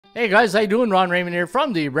Hey guys, how you doing? Ron Raymond here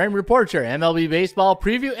from the Raymond Report, your MLB baseball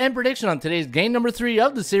preview and prediction on today's game number 3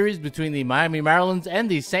 of the series between the Miami Marlins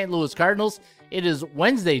and the St. Louis Cardinals. It is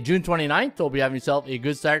Wednesday, June 29th. Hope you have yourself a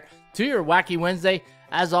good start to your wacky Wednesday.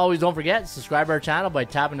 As always, don't forget, subscribe to our channel by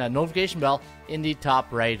tapping that notification bell in the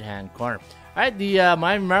top right-hand corner. All right, the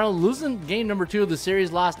Miami Marlins losing game number 2 of the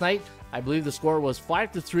series last night. I believe the score was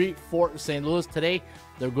 5-3 for St. Louis. Today,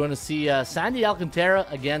 they're going to see Sandy Alcantara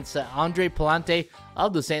against Andre Palante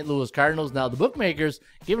of the St. Louis Cardinals. Now, the bookmakers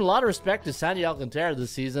giving a lot of respect to Sandy Alcantara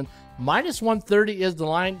this season. Minus 130 is the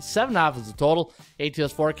line, 7.5 is the total.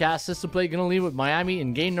 ATS forecast system play going to leave with Miami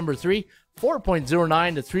in game number 3,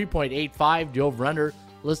 4.09 to 3.85. The over-under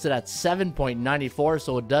listed at 7.94,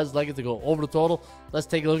 so it does like it to go over the total. Let's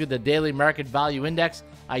take a look at the daily market value index.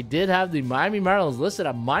 I did have the Miami Marlins listed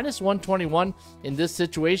at minus 121 in this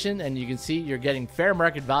situation, and you can see you're getting fair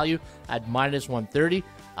market value at minus 130.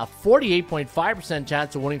 A 48.5%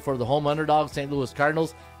 chance of winning for the home underdog St. Louis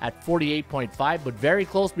Cardinals at 48.5, but very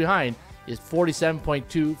close behind is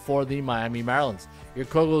 47.2 for the Miami Marlins. Your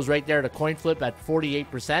Kogo's right there at a coin flip at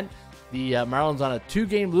 48%. The Marlins on a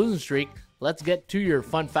 2-game losing streak. Let's get to your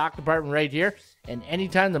fun fact department right here. And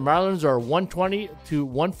anytime the Marlins are 120 to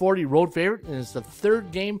 140 road favorite, and it's the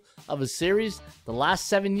 3rd game of a series, the last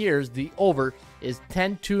 7 years, the over is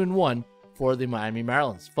 10-2-1 for the Miami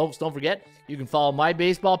Marlins. Folks, don't forget, you can follow my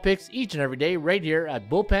baseball picks each and every day right here at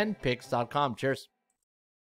bullpenpicks.com. Cheers.